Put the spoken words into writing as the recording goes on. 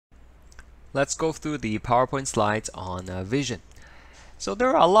Let's go through the PowerPoint slides on vision. So there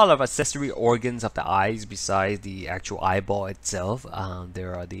are a lot of accessory organs of the eyes besides the actual eyeball itself.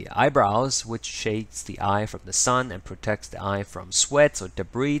 There are the eyebrows, which shades the eye from the sun and protects the eye from sweat or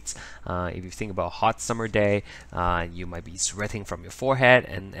debris. If you think about a hot summer day, you might be sweating from your forehead,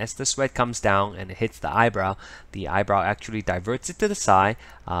 and as the sweat comes down and it hits the eyebrow actually diverts it to the side,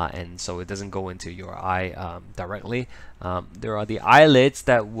 and so it doesn't go into your eye directly. There are the eyelids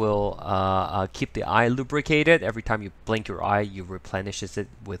that will keep the eye lubricated. Every time you blink your eye, you replenishes it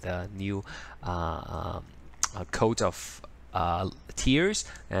with a new coat of tears,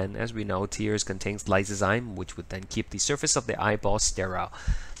 and as we know, tears contains lysozyme, which would then keep the surface of the eyeball sterile.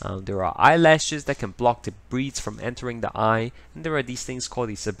 There are eyelashes that can block debris from entering the eye, and there are these things called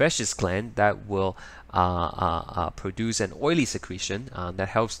the sebaceous gland that will produce an oily secretion that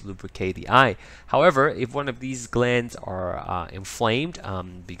helps lubricate the eye. However, if one of these glands are inflamed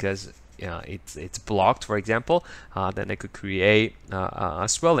because it's blocked, for example, then it could create a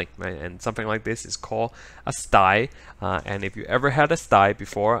swelling, right? And something like this is called a stye. And if you ever had a stye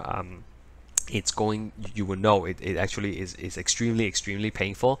before, you will know it actually is extremely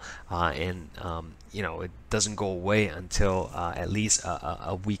painful, and it doesn't go away until at least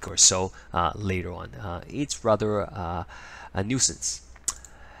a week or so later on. It's rather a nuisance.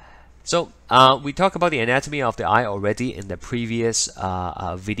 So we talked about the anatomy of the eye already in the previous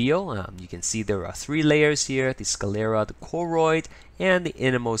video. You can see there are three layers here: the sclera, the choroid, and the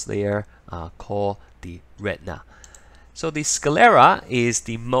innermost layer called the retina. So the sclera is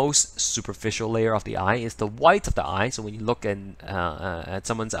the most superficial layer of the eye. It's the white of the eye. So when you look at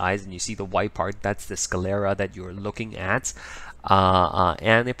someone's eyes and you see the white part, that's the sclera that you're looking at.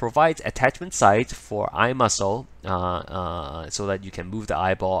 And it provides attachment sites for eye muscle so that you can move the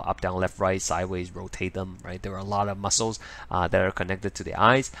eyeball up, down, left, right, sideways, rotate them, right? There are a lot of muscles that are connected to the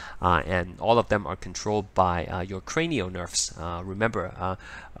eyes, and all of them are controlled by your cranial nerves. Remember,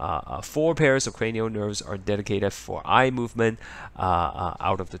 4 pairs of cranial nerves are dedicated for eye movement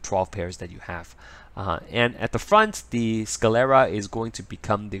out of the 12 pairs that you have. And at the front, the sclera is going to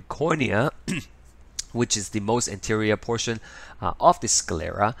become the cornea, which is the most anterior portion of the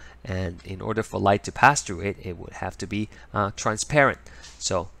sclera, and in order for light to pass through it, it would have to be transparent.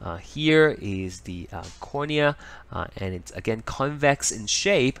 So here is the cornea, and it's again convex in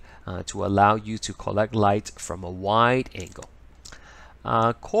shape to allow you to collect light from a wide angle.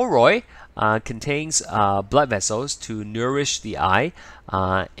 Choroid contains blood vessels to nourish the eye,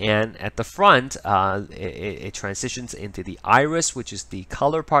 and at the front it transitions into the iris, which is the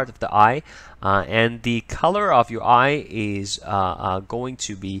color part of the eye, and the color of your eye is going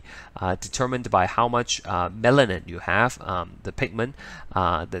to be determined by how much melanin you have, the pigment,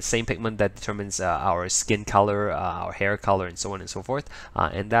 the same pigment that determines our skin color, our hair color, and so on and so forth,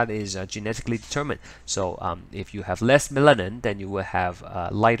 and that is genetically determined. So if you have less melanin, then you will have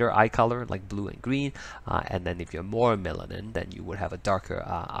lighter eye color like blue and green, and then if you have more melanin, then you would have a darker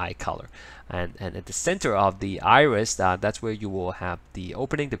eye color. And at the center of the iris, that's where you will have the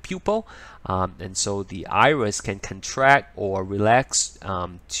opening, the pupil, and so the iris can contract or relax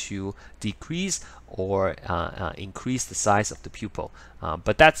to decrease or increase the size of the pupil.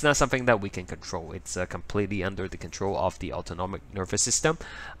 But that's not something that we can control. It's completely under the control of the autonomic nervous system.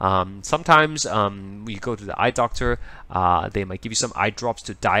 Sometimes you go to the eye doctor, they might give you some eye drops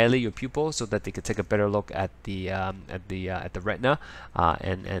to dilate your pupil so that they could take a better look at the retina,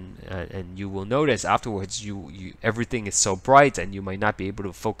 and you will notice afterwards everything is so bright, and you might not be able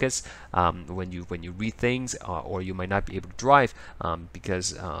to focus when you read things, or you might not be able to drive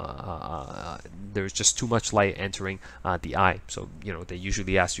because there's just too much light entering the eye. So they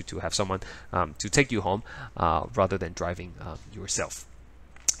usually ask you to have someone to take you home rather than driving yourself.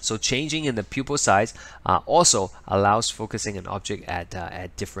 So changing in the pupil size also allows focusing an object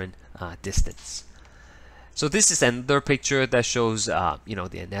at different distance. So this is another picture that shows the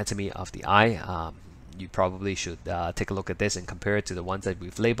anatomy of the eye. You probably should take a look at this and compare it to the ones that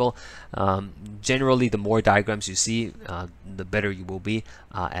we've labeled. Generally, the more diagrams you see, the better you will be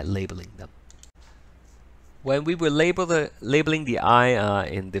at labeling them. When we were labeling the eye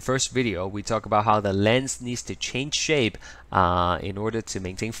in the first video, we talked about how the lens needs to change shape in order to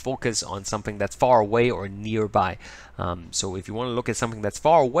maintain focus on something that's far away or nearby. So if you want to look at something that's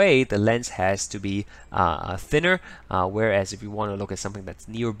far away, the lens has to be thinner, whereas if you want to look at something that's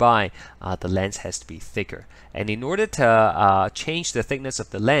nearby, the lens has to be thicker. And in order to change the thickness of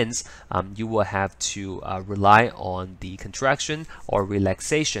the lens, you will have to rely on the contraction or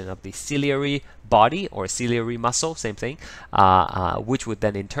relaxation of the ciliary body or ciliary muscle, same thing, which would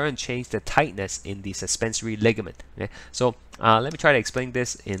then in turn change the tightness in the suspensory ligament. Okay? So let me try to explain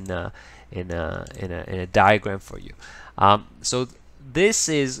this in a diagram for you. So this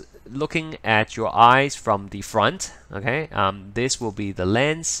is looking at your eyes from the front. Okay, this will be the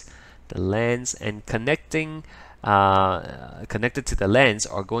lens, and connected to the lens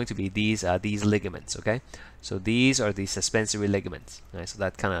are going to be these ligaments. Okay, so these are the suspensory ligaments. Right? So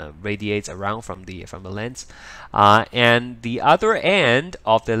that kind of radiates around from the lens, and the other end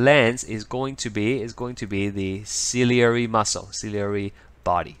of the lens is going to be the ciliary muscle, ciliary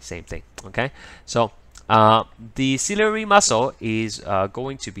body, same thing. Okay, so the ciliary muscle is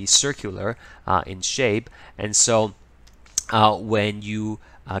going to be circular in shape, and so when you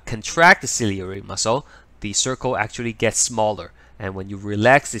contract the ciliary muscle, the circle actually gets smaller, and when you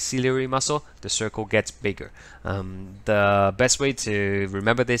relax the ciliary muscle, the circle gets bigger. The best way to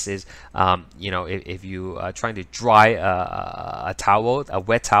remember this is, if you are trying to dry a towel, a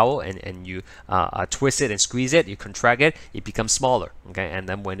wet towel, and you twist it and squeeze it, you contract it, it becomes smaller. Okay, and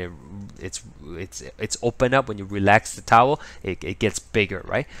then when it's open up, when you relax the towel, it gets bigger,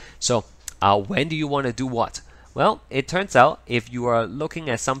 right? So when do you want to do what? Well, it turns out if you are looking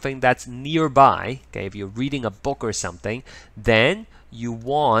at something that's nearby, okay, if you're reading a book or something, then you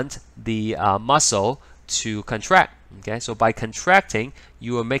want the muscle to contract. Okay, so by contracting,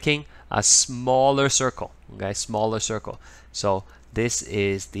 you are making a smaller circle. Okay, smaller circle. So this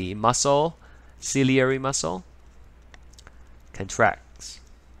is the muscle, ciliary muscle, contracts.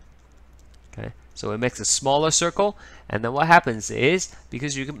 Okay, so it makes a smaller circle, and then what happens is,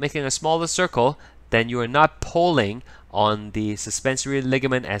 because you're making a smaller circle, then you are not pulling on the suspensory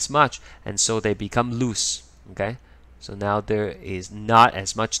ligament as much, and so they become loose. Okay, so now there is not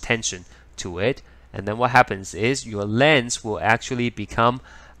as much tension to it, and then what happens is your lens will actually become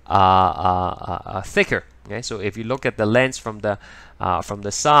thicker. Okay, so if you look at the lens from the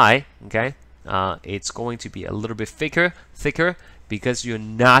side, okay, it's going to be a little bit thicker because you're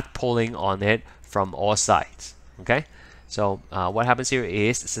not pulling on it from all sides. Okay. So what happens here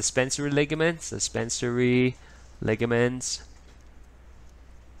is suspensory ligaments,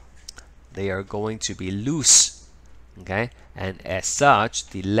 they are going to be loose, okay, and as such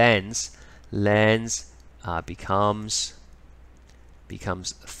the lens becomes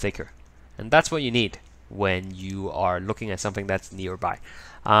thicker, and that's what you need when you are looking at something that's nearby.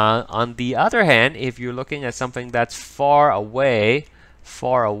 On the other hand, if you're looking at something that's far away,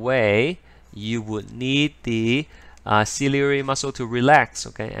 you would need the ciliary muscle to relax.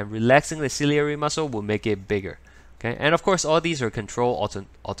 Okay, and relaxing the ciliary muscle will make it bigger. Okay, and of course all these are controlled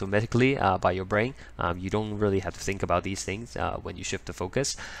automatically by your brain. You don't really have to think about these things when you shift the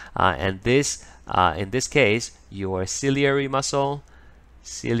focus, and this in this case, your ciliary muscle,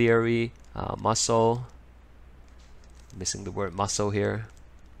 missing the word muscle here.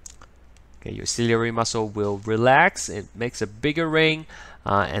 Okay, your ciliary muscle will relax. It makes a bigger ring,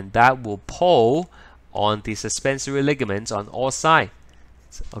 and that will pull on the suspensory ligaments on all sides.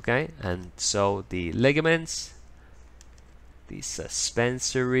 Okay, and so the ligaments, the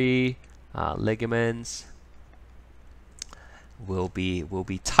suspensory ligaments will be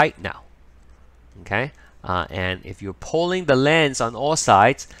tight now. Okay, and if you're pulling the lens on all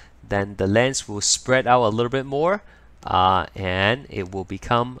sides, then the lens will spread out a little bit more, and it will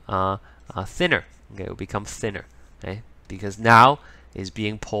become thinner. Okay, it will become thinner. Okay, because now it's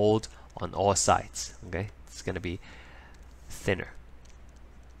being pulled on all sides. Okay, it's going to be thinner.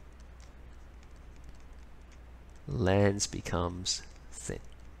 Lens becomes thin.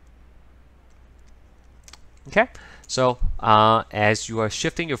 Okay, so as you are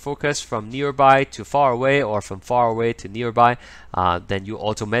shifting your focus from nearby to far away, or from far away to nearby, then you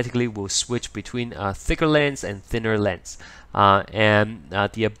automatically will switch between thicker lens and thinner lens. And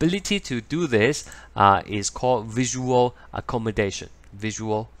the ability to do this is called visual accommodation.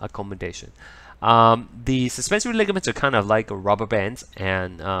 Visual accommodation. The suspensory ligaments are kind of like a rubber band,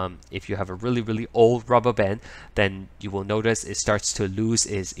 and if you have a really old rubber band, then you will notice it starts to lose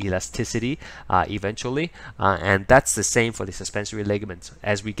its elasticity eventually, and that's the same for the suspensory ligaments.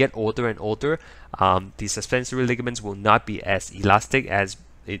 As we get older and older, the suspensory ligaments will not be as elastic as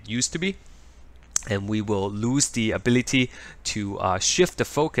it used to be, and we will lose the ability to shift the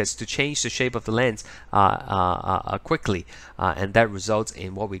focus, to change the shape of the lens quickly, and that results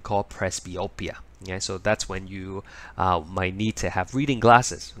in what we call presbyopia. Okay, so that's when you might need to have reading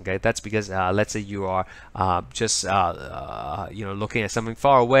glasses. Okay, that's because let's say you are just looking at something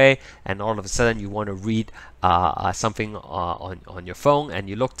far away, and all of a sudden you want to read something on your phone and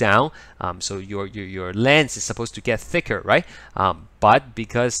you look down, so your lens is supposed to get thicker, right? But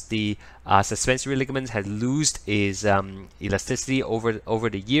because the suspensory ligament has lost its elasticity over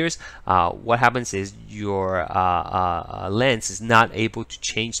the years, what happens is your lens is not able to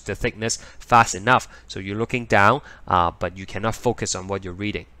change the thickness fast enough. So you're looking down, but you cannot focus on what you're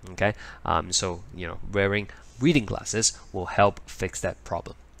reading. Okay, so wearing reading glasses will help fix that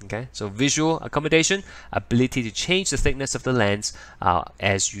problem. Okay, so visual accommodation, ability to change the thickness of the lens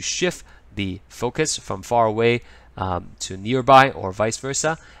as you shift the focus from far away to nearby or vice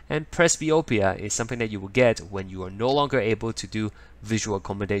versa. And presbyopia is something that you will get when you are no longer able to do visual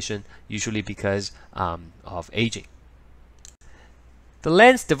accommodation, usually because of aging. The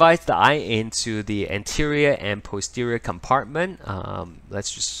lens divides the eye into the anterior and posterior compartment.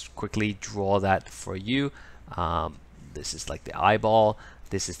 Let's just quickly draw that for you. This is like the eyeball.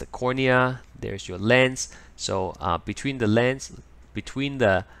 This is the cornea. There's your lens. So between the lens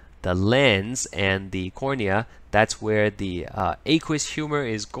and the cornea, that's where the aqueous humor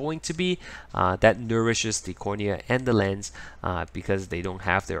is going to be. That nourishes the cornea and the lens because they don't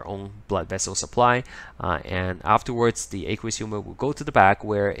have their own blood vessel supply. And afterwards, the aqueous humor will go to the back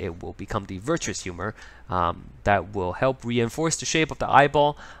where it will become the vitreous humor that will help reinforce the shape of the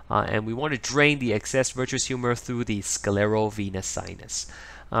eyeball. And we want to drain the excess vitreous humor through the scleral venous sinus.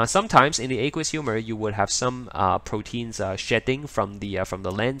 Sometimes in the aqueous humor, you would have some proteins shedding from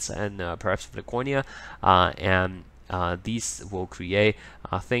the lens and perhaps from the cornea, and these will create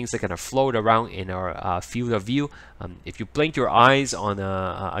things that kind of float around in our field of view. If you blink your eyes on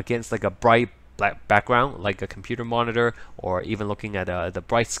against like a bright black background, like a computer monitor, or even looking at the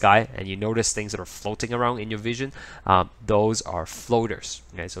bright sky, and you notice things that are floating around in your vision, those are floaters.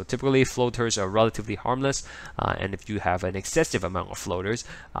 Okay, so typically floaters are relatively harmless, and if you have an excessive amount of floaters,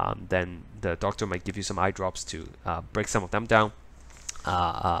 then the doctor might give you some eye drops to break some of them down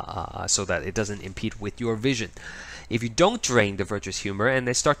so that it doesn't impede with your vision. If you don't drain the vitreous humor and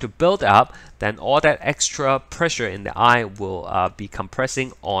they start to build up, then all that extra pressure in the eye will be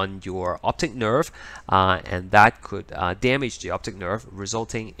compressing on your optic nerve, and that could damage the optic nerve,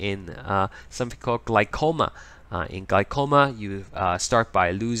 resulting in something called glaucoma. In glaucoma, you start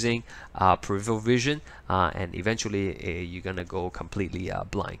by losing peripheral vision, and eventually you're going to go completely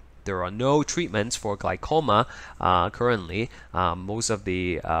blind. There are no treatments for glaucoma currently. Most of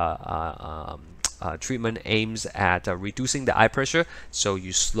the treatment aims at reducing the eye pressure, so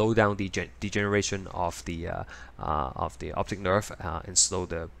you slow down the degeneration of the optic nerve and slow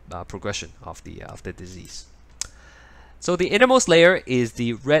the progression of the disease. So the innermost layer is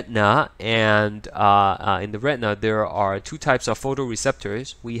the retina, and in the retina there are two types of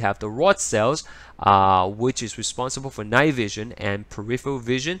photoreceptors. We have the rod cells, which is responsible for night vision and peripheral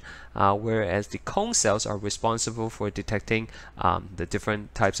vision, whereas the cone cells are responsible for detecting the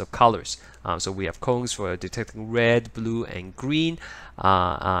different types of colors. So we have cones for detecting red, blue, and green,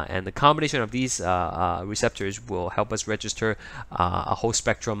 and the combination of these receptors will help us register a whole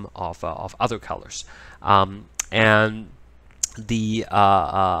spectrum of other colors. And the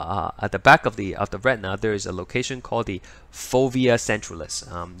at the back of the retina, there is a location called the fovea centralis.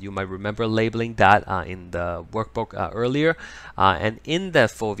 You might remember labeling that in the workbook earlier. And in the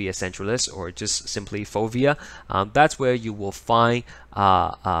fovea centralis, or just simply fovea, that's where you will find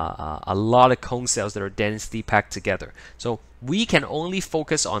a lot of cone cells that are densely packed together. So we can only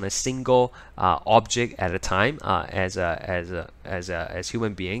focus on a single object at a time as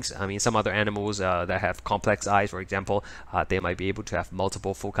human beings. I mean, some other animals that have complex eyes, for example, they might be able to have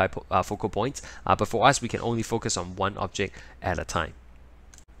multiple focal points. But for us, we can only focus on one object at a time.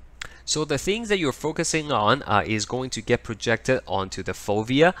 So the things that you're focusing on is going to get projected onto the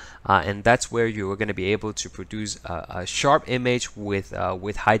fovea, and that's where you're going to be able to produce a sharp image with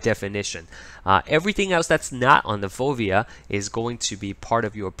high definition. Everything else that's not on the fovea is going to be part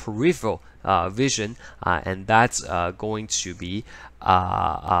of your peripheral vision, and that's going to be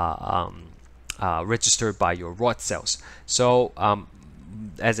registered by your rod cells. So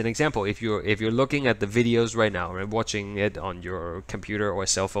as an example, if you're looking at the videos right now and watching it on your computer or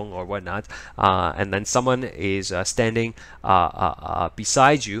cell phone or whatnot, and then someone is standing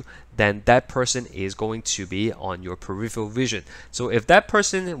beside you, then that person is going to be on your peripheral vision. So if that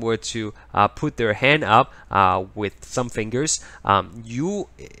person were to put their hand up with some fingers, you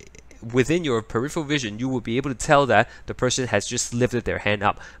within your peripheral vision, you will be able to tell that the person has just lifted their hand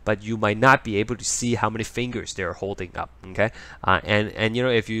up, but you might not be able to see how many fingers they're holding up. Okay, and you know,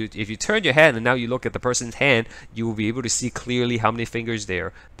 if you turn your head and now you look at the person's hand, you will be able to see clearly how many fingers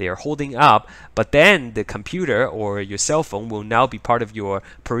they're holding up. But then the computer or your cell phone will now be part of your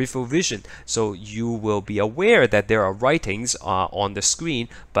peripheral vision, so you will be aware that there are writings on the screen,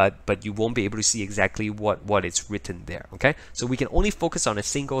 but you won't be able to see exactly what is written there. Okay, so we can only focus on a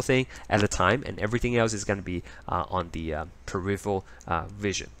single thing at a time, and everything else is going to be on the peripheral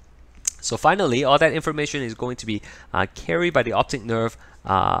vision. So finally, all that information is going to be carried by the optic nerve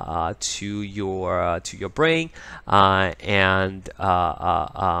to your brain, and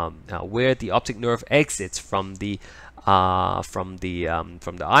where the optic nerve exits from the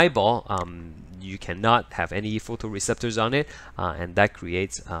eyeball, you cannot have any photoreceptors on it, and that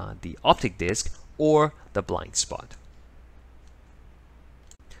creates the optic disc or the blind spot.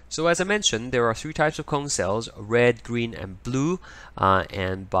 So as I mentioned, there are three types of cone cells: red, green, and blue,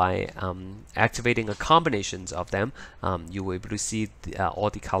 and by activating a combinations of them, you will be able to see all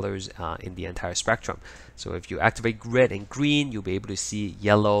the colors in the entire spectrum. So if you activate red and green, you'll be able to see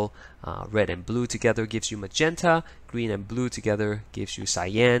yellow. Red and blue together gives you magenta. Green and blue together gives you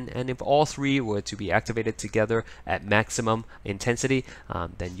cyan. And if all three were to be activated together at maximum intensity,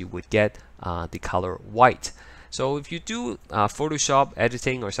 then you would get the color white. So if you do Photoshop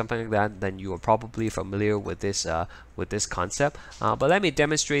editing or something like that, then you are probably familiar with this concept. But let me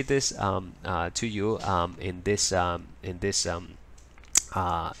demonstrate this to you in this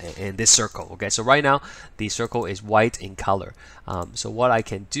circle. Okay, so right now the circle is white in color. So what I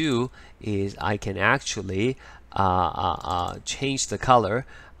can do is I can actually change the color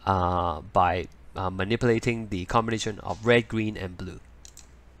by manipulating the combination of red, green, and blue.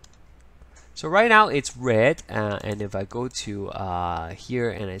 So right now it's red, and if I go to here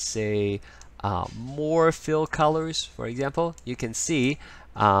and I say more fill colors, for example, you can see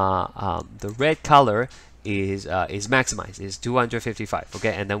the red color is maximized, is 255.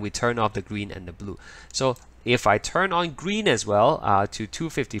 Okay, and then we turn off the green and the blue. So if I turn on green as well to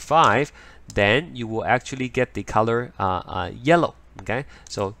 255, then you will actually get the color yellow. Okay,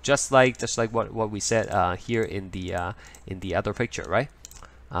 so just like what we said here in the other picture, right?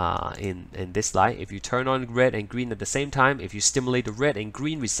 In this slide, if you turn on red and green at the same time, if you stimulate the red and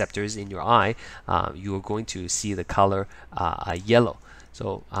green receptors in your eye, you are going to see the color yellow.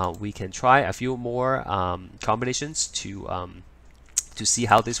 So we can try a few more combinations to see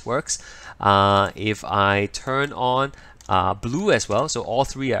how this works. If I turn on blue as well, so all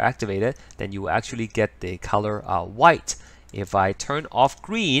three are activated, then you will actually get the color white. If I turn off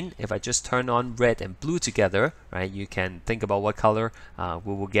green, if I just turn on red and blue together, right, you can think about what color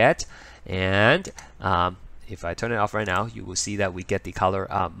we will get. And if I turn it off right now, you will see that we get the color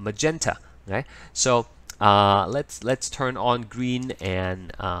magenta. Okay, so let's turn on green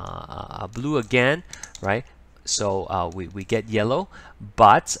and blue again, right? So we get yellow,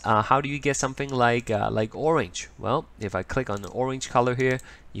 but how do you get something like orange? Well, if I click on the orange color here,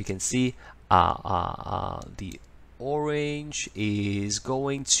 you can see the orange is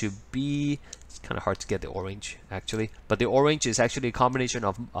going to be, it's kind of hard to get the orange actually, but the orange is actually a combination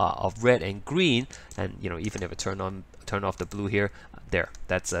of red and green, and you know, even if I turn off the blue here, there,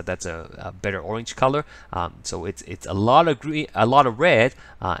 that's a better orange color. So it's a lot of green, a lot of red,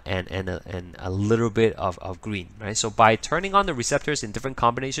 and a little bit of green, right? So by turning on the receptors in different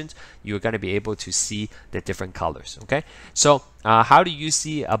combinations, you're going to be able to see the different colors. Okay, so how do you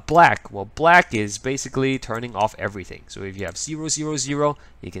see a black? Well, black is basically turning off everything. So if you have 0, 0, 0,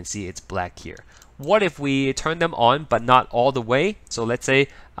 you can see it's black here. What if we turn them on but not all the way? So let's say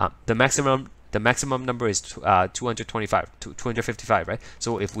the maximum number is 255, right?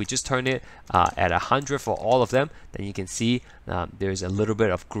 So if we just turn it at 100 for all of them, then you can see there's a little bit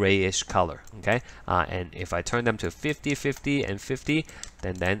of grayish color. Okay, and if I turn them to 50, 50, and 50,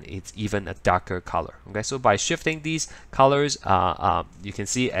 then it's even a darker color. Okay, so by shifting these colors, you can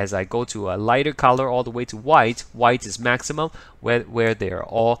see as I go to a lighter color all the way to white, white is maximum where they are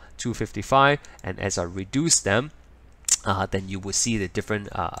all 255, and as I reduce them, then you will see the different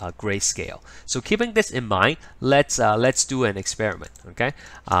grayscale. So keeping this in mind, let's do an experiment. Okay,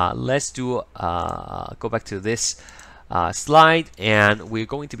 let's do go back to this slide, and we're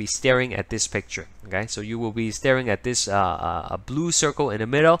going to be staring at this picture. Okay, so you will be staring at this blue circle in the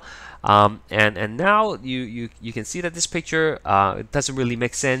middle. And now you can see that this picture it doesn't really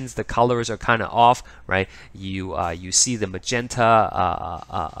make sense. The colors are kind of off, right? You see the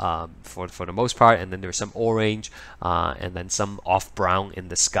magenta for the most part, and then there's some orange and then some off brown in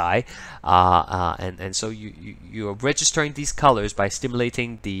the sky, and so you're registering these colors by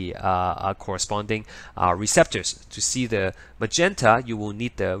stimulating the corresponding receptors. To see the magenta, you will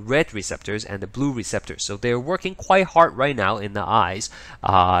need the red receptors and the blue receptors. So they're working quite hard right now in the eyes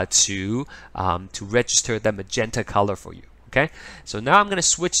to register the magenta color for you. Okay, so now I'm going to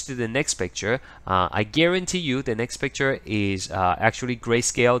switch to the next picture. I guarantee you the next picture is actually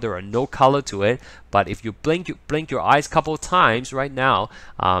grayscale. There are no color to it, but if you blink your eyes a couple of times right now,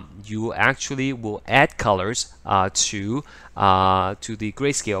 you actually will add colors to the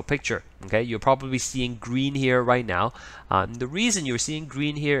grayscale picture. Okay, you're probably seeing green here right now. The reason you're seeing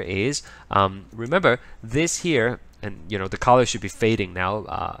green here is remember this here, and the color should be fading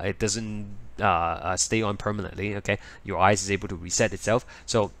now. It doesn't stay on permanently. Okay, your eyes is able to reset itself.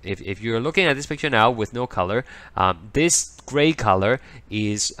 So if you're looking at this picture now with no color, this gray color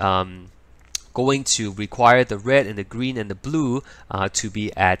is going to require the red and the green and the blue to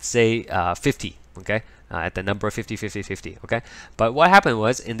be at, say, 50. Okay, at the number 50, 50, 50. Okay, but what happened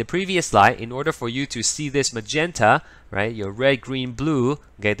was in the previous slide, in order for you to see this magenta, right, your red, green, blue,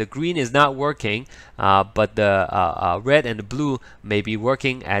 okay, the green is not working, but the red and the blue may be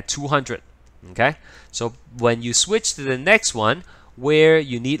working at 200. Okay, so when you switch to the next one where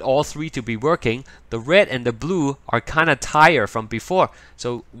you need all three to be working, the red and the blue are kind of tired from before.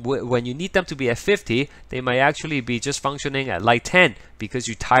 So when you need them to be at 50, they might actually be just functioning at like 10 because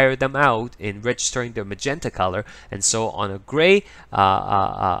you tire them out in registering their magenta color. And so on a gray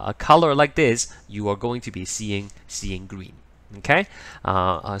a color like this, you are going to be seeing green. Okay,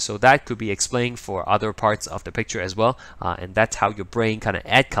 so that could be explained for other parts of the picture as well, and that's how your brain kind of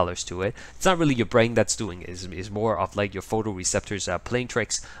add colors to it. It's not really your brain that's doing it. It's more of like your photoreceptors playing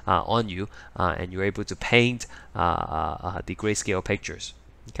tricks on you, and you're able to paint the grayscale pictures.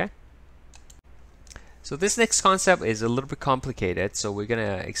 Okay. So this next concept is a little bit complicated, so we're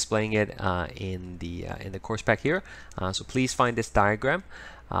gonna explain it in the course pack here. So please find this diagram.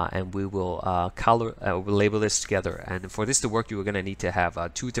 And we will we'll label this together. And for this to work, you're going to need to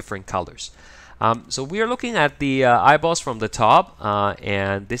have two different colors. So we are looking at the eyeballs from the top,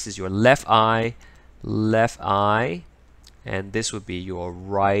 and this is your left eye, and this would be your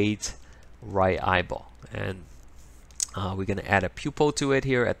right eyeball. And we're going to add a pupil to it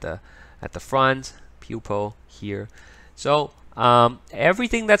here at the front, pupil here. So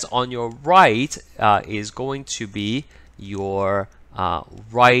everything that's on your right is going to be your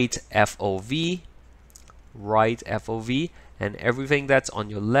right FOV, and everything that's on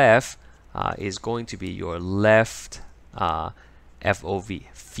your left is going to be your left FOV,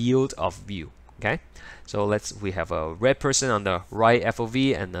 field of view. Okay, so we have a red person on the right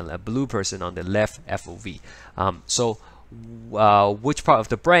FOV and then a blue person on the left FOV. So which part of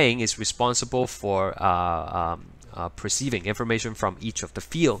the brain is responsible for perceiving information from each of the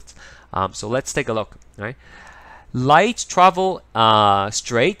fields? So let's take a look. Right. Light travel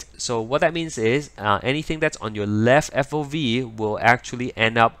straight, so what that means is anything that's on your left FOV will actually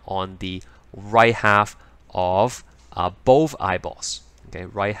end up on the right half of both eyeballs. Okay,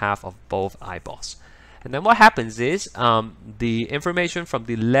 right half of both eyeballs. And then what happens is the information from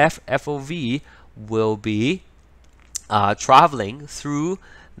the left FOV will be traveling through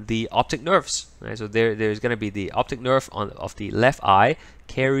the optic nerves. Right? So there's going to be the optic nerve of the left eye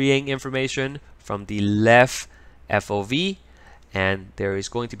carrying information from the left FOV, and there is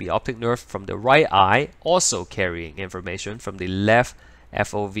going to be optic nerve from the right eye also carrying information from the left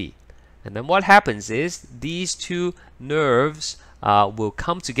FOV. And then what happens is these two nerves will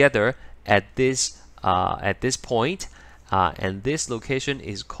come together at this point, and this location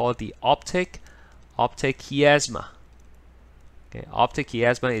is called the optic chiasma. Okay, optic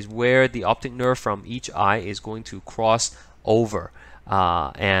chiasma is where the optic nerve from each eye is going to cross over.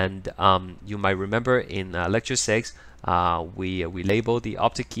 You might remember in lecture 6 we labeled the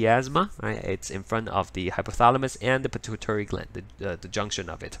optic chiasma, right? It's in front of the hypothalamus and the pituitary gland, the junction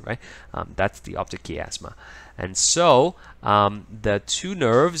of it, right? That's the optic chiasma. And so the two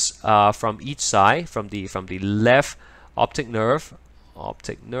nerves from each side, from the left optic nerve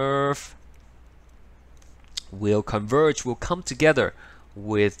will converge, will come together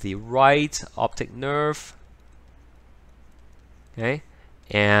with the right optic nerve. Okay,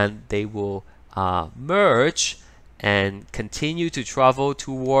 and they will merge and continue to travel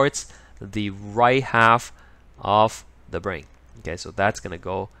towards the right half of the brain. Okay, so that's gonna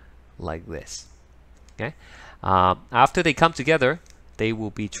go like this. Okay, after they come together, they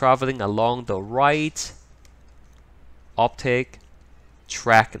will be traveling along the right optic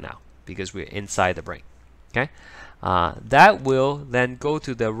tract now, because we're inside the brain. Okay, that will then go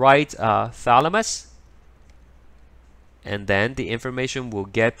to the right thalamus, and then the information will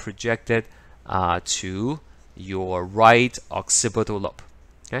get projected to your right occipital lobe.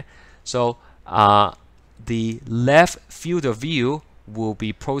 Okay, so the left field of view will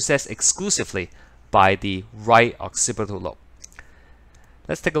be processed exclusively by the right occipital lobe.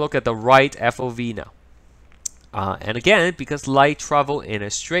 Let's take a look at the right FOV now. And again, because light travels in a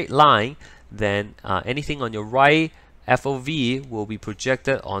straight line, then anything on your right FOV will be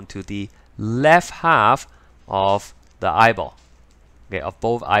projected onto the left half of the eyeball, okay, of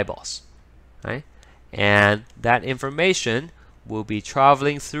both eyeballs, right? And that information will be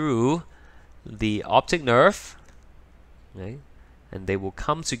traveling through the optic nerve, okay? And they will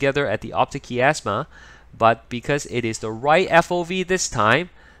come together at the optic chiasma, but because it is the right FOV this time,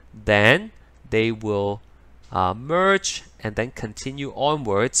 then they will merge and then continue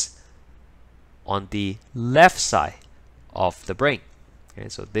onwards on the left side of the brain. Okay,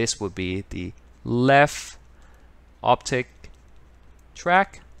 so this would be the left optic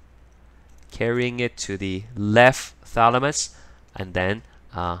tract, carrying it to the left thalamus, and then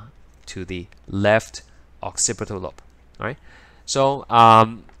to the left occipital lobe. All right. So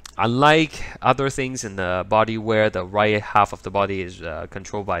unlike other things in the body where the right half of the body is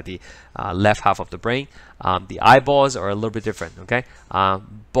controlled by the left half of the brain, the eyeballs are a little bit different. Okay,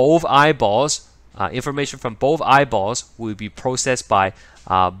 both eyeballs, information from both eyeballs will be processed by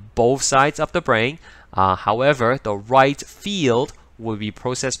both sides of the brain. However, the right field will be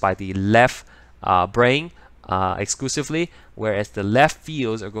processed by the left brain exclusively, whereas the left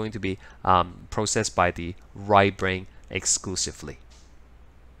fields are going to be processed by the right brain exclusively.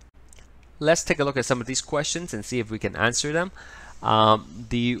 Let's take a look at some of these questions and see if we can answer them.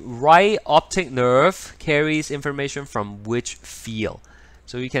 The right optic nerve carries information from which field?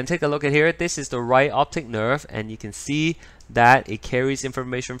 So you can take a look at here. This is the right optic nerve, and you can see that it carries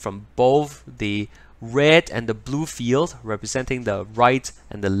information from both the red and the blue field, representing the right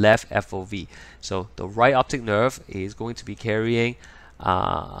and the left FOV. So the right optic nerve is going to be carrying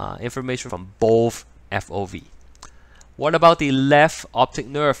information from both FOV. What about the left optic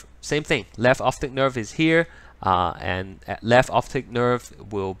nerve? Same thing. Left optic nerve is here, and left optic nerve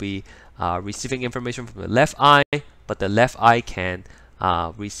will be receiving information from the left eye, but the left eye can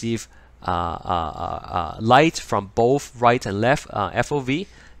receive light from both right and left FOV.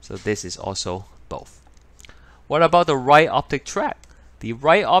 So this is also both. What about the right optic tract? The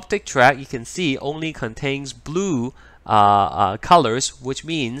right optic tract, you can see, only contains blue colors, which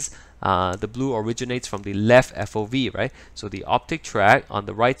means the blue originates from the left FOV, right? So the optic tract on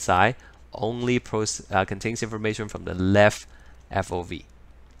the right side only contains information from the left FOV.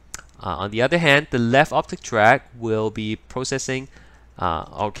 On the other hand, the left optic tract will be processing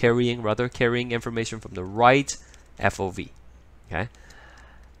or carrying information from the right FOV. Okay.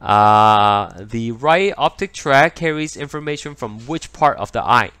 The right optic tract carries information from which part of the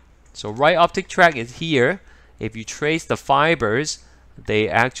eye? So right optic tract is here. If you trace the fibers, they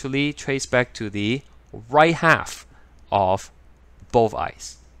actually trace back to the right half of both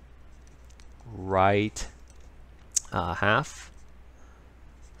eyes. Right half.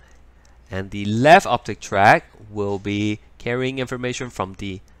 And the left optic tract will be carrying information from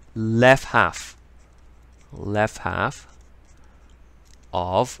the left half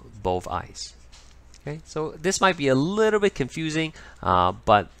of both eyes. Okay, so this might be a little bit confusing,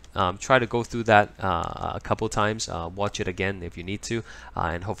 but try to go through that a couple times. Watch it again if you need to,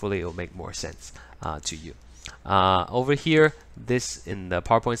 and hopefully it will make more sense to you. Over here, this in the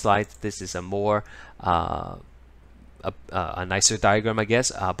PowerPoint slides, this is a more a nicer diagram, I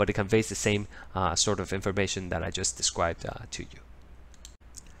guess, but it conveys the same sort of information that I just described to you.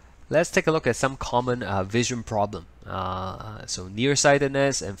 Let's take a look at some common vision problem. So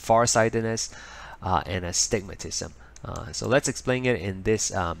nearsightedness and farsightedness and astigmatism. So let's explain it in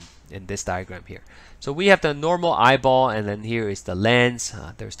this diagram here. So we have the normal eyeball, and then here is the lens.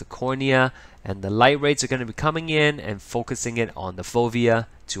 There's the cornea, and the light rays are going to be coming in and focusing it on the fovea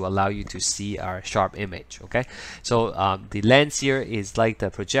to allow you to see our sharp image. Okay, so the lens here is like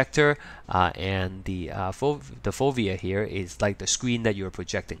the projector, and the fovea here is like the screen that you're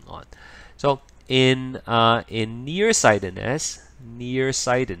projecting on. So in nearsightedness,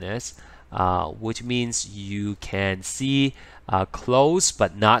 which means you can see close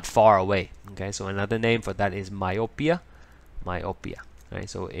but not far away. Okay, so another name for that is myopia. Right,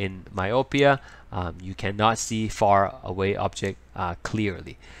 so in myopia, you cannot see far away object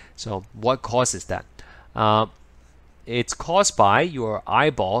clearly. So what causes that? it's caused by your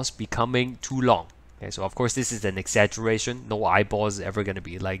eyeballs becoming too long. Okay, so of course this is an exaggeration. No eyeball is ever going to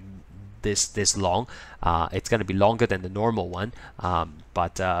be like this long. It's going to be longer than the normal one,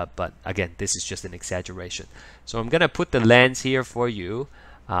 but again, this is just an exaggeration. So I'm going to put the lens here for you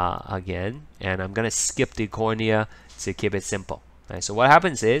again, and I'm going to skip the cornea to keep it simple. Okay, so what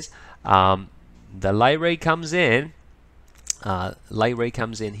happens is the light ray comes in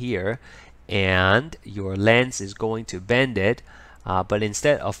here, and your lens is going to bend it, but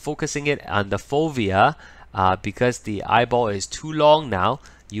instead of focusing it on the fovea, because the eyeball is too long now,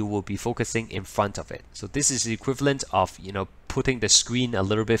 you will be focusing in front of it. So this is the equivalent of, you know, putting the screen a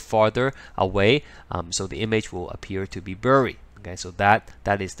little bit farther away, so the image will appear to be blurry. Okay, so that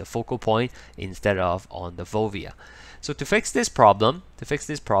is the focal point instead of on the fovea. So to fix this problem,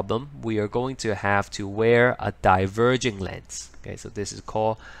 we are going to have to wear a diverging lens. Okay, so this is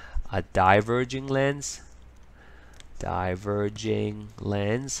called a diverging lens. Or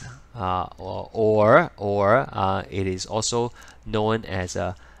it is also known as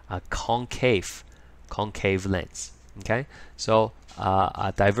a concave lens. Okay, so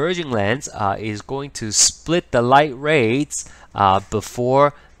a diverging lens is going to split the light rays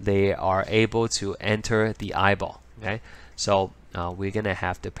before they are able to enter the eyeball. Okay, so we're gonna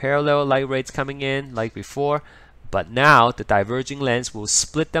have the parallel light rays coming in like before, but now the diverging lens will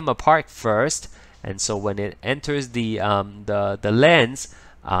split them apart first, and so when it enters the lens,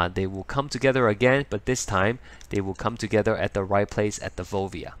 they will come together again, but this time they will come together at the right place at the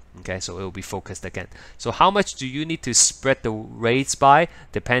fovea. Okay, so it will be focused again. So how much do you need to spread the rays by,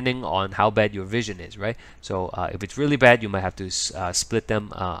 depending on how bad your vision is, right? So if it's really bad, you might have to split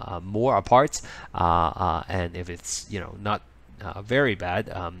them more apart, and if it's, you know, not very bad,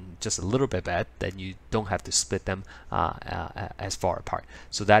 just a little bit bad, then you don't have to split them as far apart.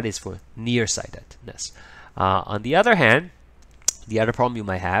 So that is for nearsightedness. On the other hand, the other problem you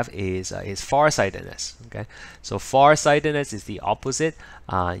might have is farsightedness. Okay, so farsightedness is the opposite.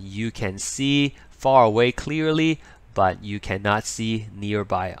 You can see far away clearly, but you cannot see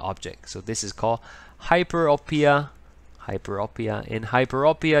nearby objects. So this is called hyperopia. In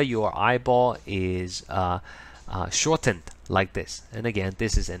hyperopia, your eyeball is shortened like this, and again,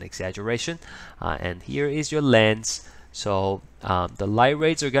 this is an exaggeration. And here is your lens. So the light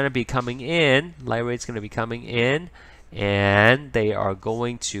rays are going to be coming in. And they are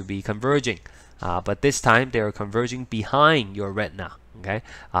going to be converging, but this time they are converging behind your retina, okay,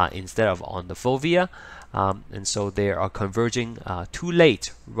 instead of on the fovea, and so they are converging too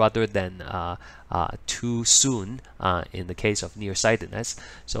late rather than too soon in the case of nearsightedness.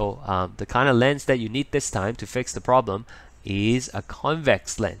 So the kind of lens that you need this time to fix the problem is a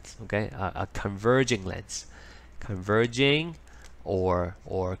convex lens, okay, a converging lens, or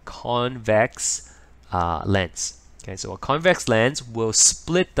convex lens. Okay, so a convex lens will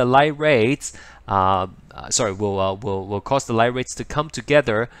split the light rays. Will cause the light rays to come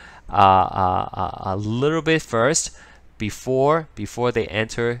together a little bit first before they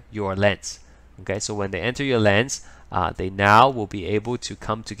enter your lens. Okay, so when they enter your lens, they now will be able to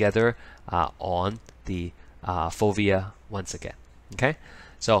come together on the fovea once again. Okay,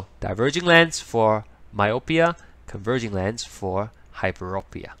 so diverging lens for myopia, converging lens for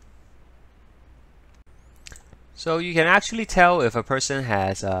hyperopia. So you can actually tell if a person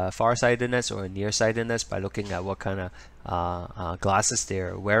has farsightedness or nearsightedness by looking at what kind of glasses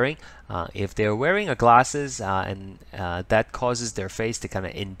they're wearing. If they're wearing a glasses and that causes their face to kind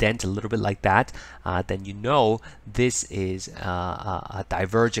of indent a little bit like that, then you know this is a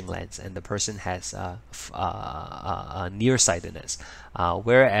diverging lens and the person has nearsightedness.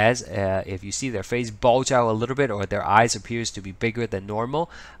 Whereas if you see their face bulge out a little bit or their eyes appears to be bigger than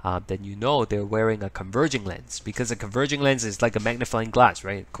normal, then you know they're wearing a converging lens, because a converging lens is like a magnifying glass,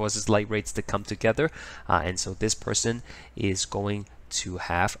 right? It causes light rays to come together, and so this person is going to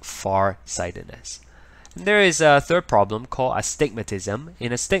have farsightedness. And there is a third problem called astigmatism.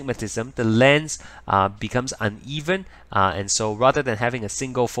 In astigmatism, the lens becomes uneven, and so rather than having a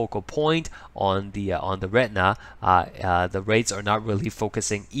single focal point on the retina, the rays are not really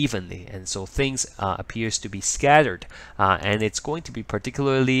focusing evenly, and so things appears to be scattered, and it's going to be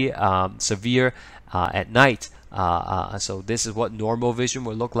particularly severe at night. So this is what normal vision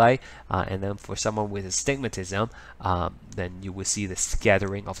will look like, and then for someone with astigmatism, then you will see the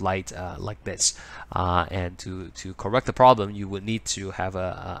scattering of light like this. And to correct the problem, you would need to have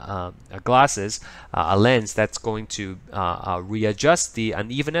a lens that's going to readjust the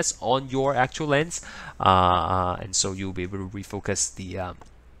unevenness on your actual lens, and so you'll be able to refocus the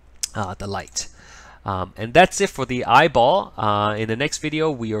light. And that's it for the eyeball. In the next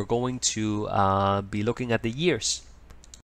video, we are going to be looking at the ears.